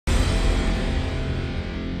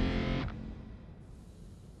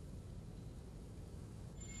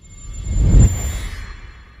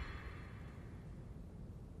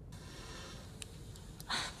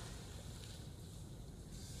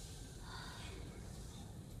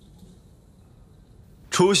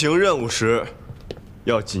出行任务时，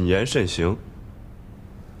要谨言慎行。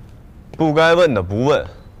不该问的不问，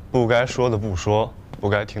不该说的不说，不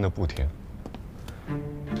该听的不听。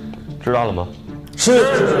知道了吗？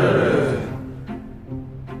是。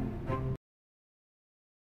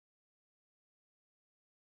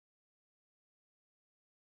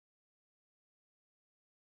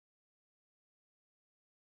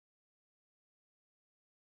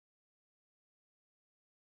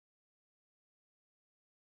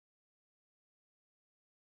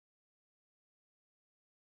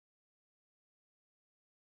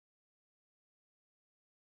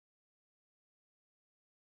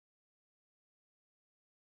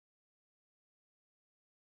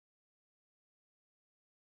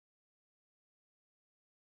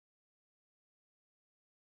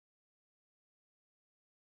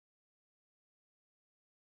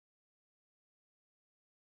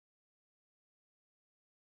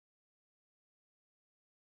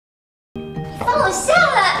放我下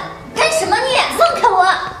来！干什么你？放开我！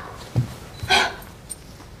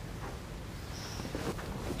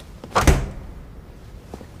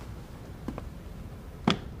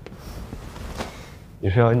你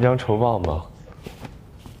是要恩将仇报吗？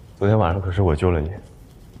昨天晚上可是我救了你。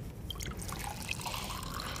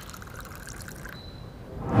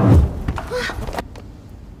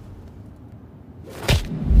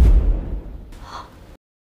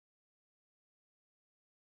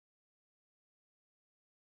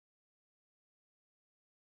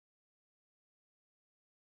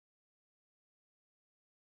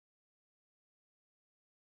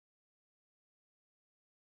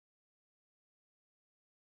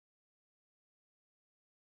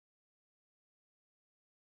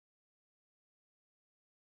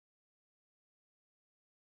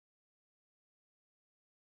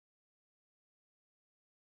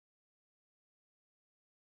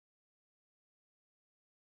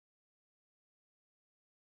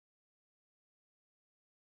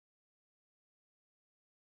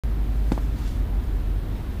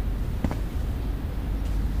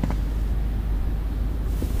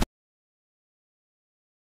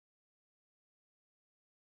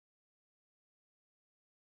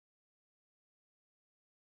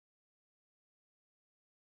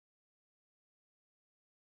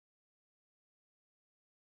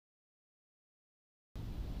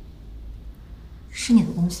是你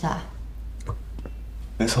的东西啊？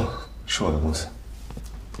没错，是我的东西。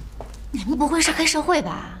你们不会是黑社会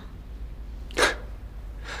吧？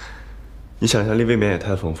你想象力未免也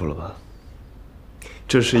太丰富了吧？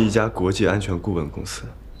这是一家国际安全顾问公司，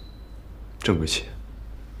正规企业。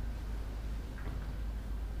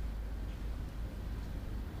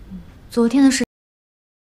昨天的事。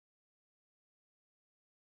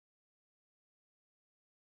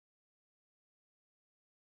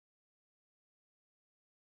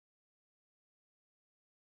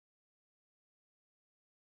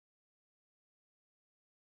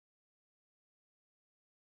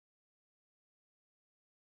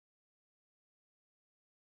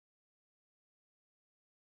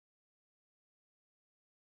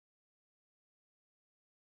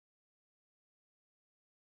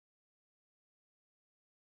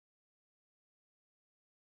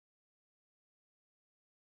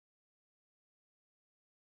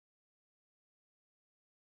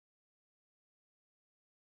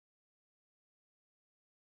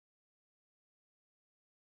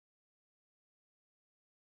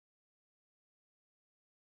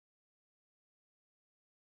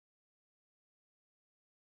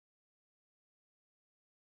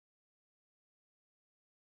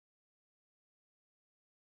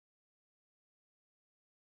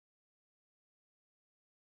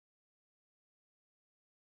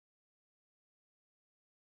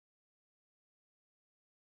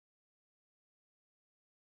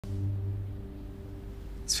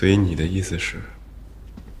所以你的意思是，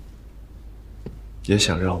也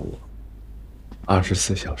想让我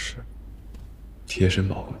24小时贴身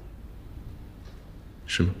保护你，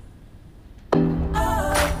是吗？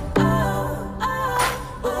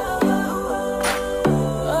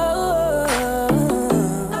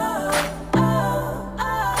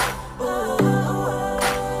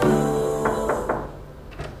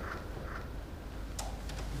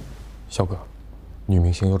肖哥，女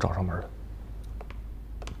明星又找上门了。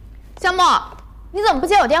肖墨，你怎么不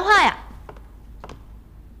接我电话呀？